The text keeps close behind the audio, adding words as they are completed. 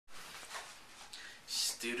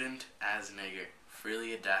Student as nigger.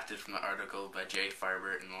 Freely adapted from the article by J.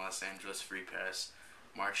 Farber in the Los Angeles Free Press,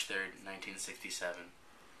 March 3rd, 1967.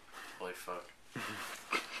 Holy fuck.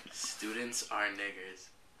 Students are niggers.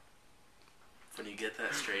 When you get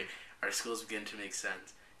that straight, our schools begin to make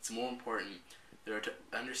sense. It's more important to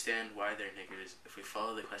understand why they're niggers. If we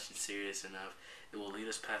follow the question serious enough, it will lead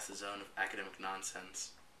us past the zone of academic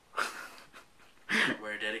nonsense,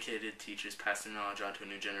 where dedicated teachers pass their knowledge on to a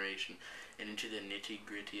new generation, and into the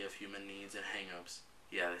nitty-gritty of human needs and hang-ups.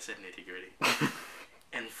 Yeah, they said nitty-gritty.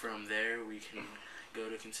 And from there, we can go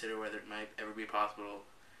to consider whether it might ever be possible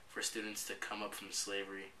for students to come up from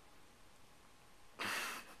slavery.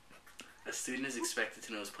 A student is expected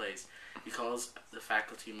to know his place. He calls the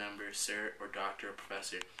faculty member sir or doctor or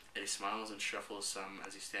professor, and he smiles and shuffles some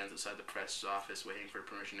as he stands outside the press office waiting for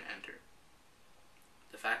permission to enter.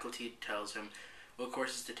 The faculty tells him what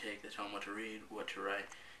courses to take. They tell him what to read, what to write,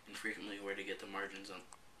 and frequently where to set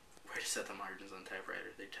the margins on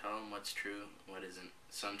typewriter. They tell him what's true and what isn't.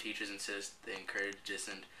 Some teachers insist, they encourage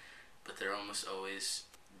dissent, but they're almost always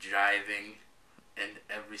jiving, and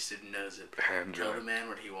every student knows it. Tell the man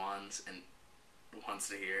what he wants and wants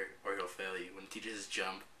to hear, or he'll fail you. When teachers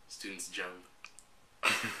jump, students jump.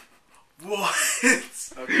 What?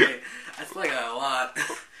 Okay, that's like a lot.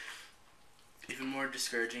 Even more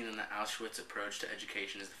discouraging than the Auschwitz approach to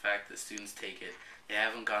education is the fact that students take it. They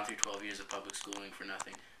haven't gone through 12 years of public schooling for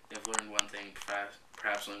nothing. They've learned one thing,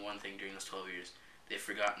 perhaps only one thing during those 12 years. They've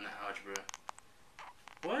forgotten the algebra.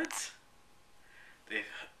 What?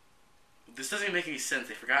 This doesn't even make any sense.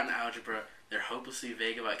 They've forgotten the algebra. They're hopelessly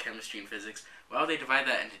vague about chemistry and physics. Why would they divide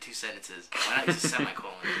that into two sentences? Why not use a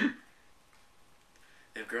semicolon?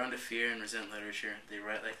 They've grown to fear and resent literature. They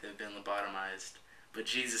write like they've been lobotomized. But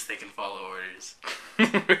Jesus, they can follow orders.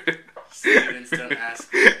 Students don't ask...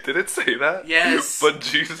 Did it say that? Yes. But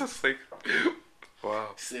Jesus, like...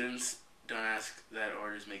 Wow. Students don't ask that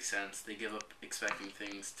orders make sense. They give up expecting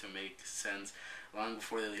things to make sense long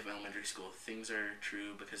before they leave elementary school. Things are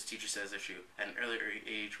true because the teacher says they're true. At an earlier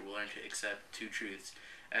age, we'll learn to accept two truths,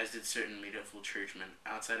 as did certain medieval churchmen.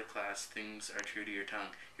 Outside of class, things are true to your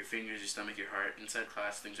tongue, your fingers, your stomach, your heart. Inside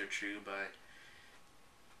class, things are true by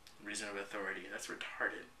reason of authority. That's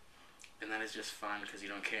retarded. And that is just fun because you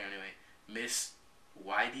don't care anyway. Miss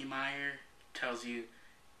Weidemeyer tells you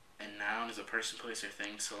a noun is a person, place, or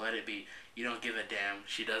thing, so let it be. You don't give a damn.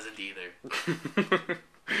 She doesn't either.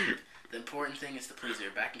 The important thing is to please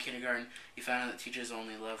her. Back in kindergarten, you found out that teachers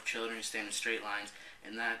only love children who stand in straight lines,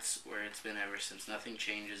 and that's where it's been ever since. Nothing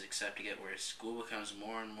changes except to get worse. School becomes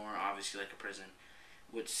more and more obviously like a prison.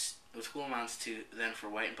 What school amounts to, then, for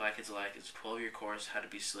white and black kids alike, is a 12-year course, how to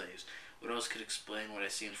be slaves. What else could explain what I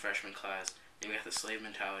see in freshman class? They got the slave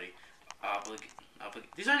mentality.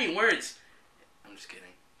 These aren't even words! I'm just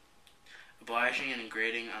kidding. Obliging and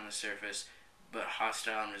grating on the surface, but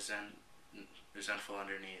hostile and resentful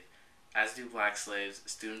underneath. As do black slaves,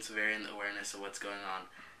 students vary in the awareness of what's going on.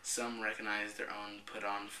 Some recognize their own put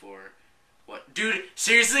on for... What? Dude,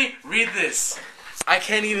 seriously? Read this! I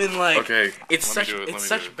can't even, like... Okay, It's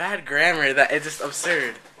such bad grammar that it's just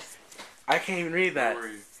absurd. I can't even read that.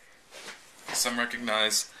 Some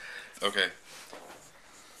recognize... Okay.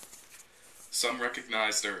 Some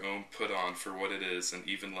recognize their own put-on for what it is and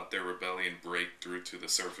even let their rebellion break through to the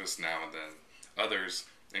surface now and then. Others,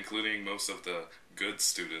 including most of the good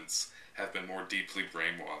students, have been more deeply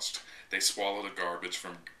brainwashed. They swallow the garbage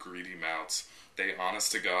from greedy mouths. They,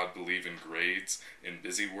 honest to God, believe in grades, in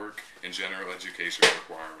busy work, in general education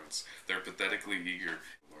requirements. They're pathetically eager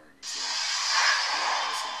to learn some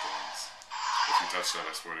things. If you touch that,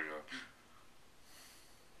 I swear to God.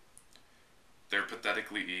 They're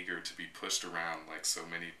pathetically eager to be pushed around like so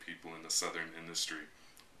many people in the southern industry,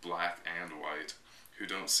 black and white, who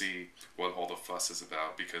don't see what all the fuss is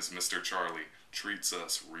about because Mr. Charlie treats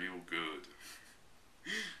us real good.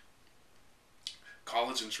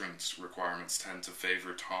 College entrance requirements tend to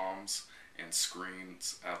favor toms and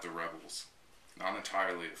screens at the rebels. Not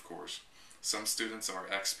entirely, of course. Some students are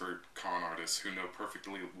expert con artists who know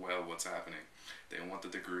perfectly well what's happening. They want the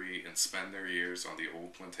degree and spend their years on the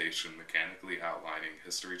old plantation mechanically outlining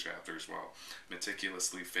history chapters while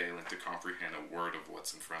meticulously failing to comprehend a word of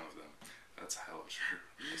what's in front of them. That's hella true.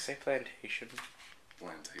 You say plantation?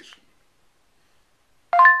 Plantation.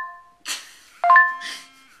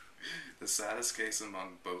 The saddest case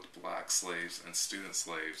among both black slaves and student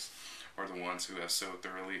slaves are the ones who have so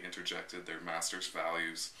thoroughly interjected their master's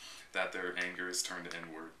values that their anger is turned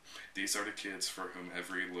inward. These are the kids for whom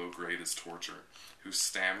every low grade is torture, who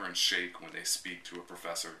stammer and shake when they speak to a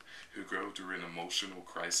professor, who go through an emotional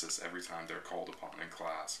crisis every time they're called upon in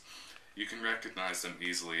class. You can recognize them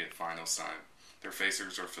easily at finals time. Their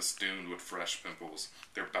faces are festooned with fresh pimples.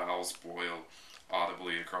 Their bowels boil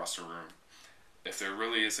audibly across the room. If there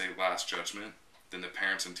really is a last judgment, then the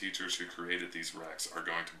parents and teachers who created these wrecks are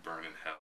going to burn in hell.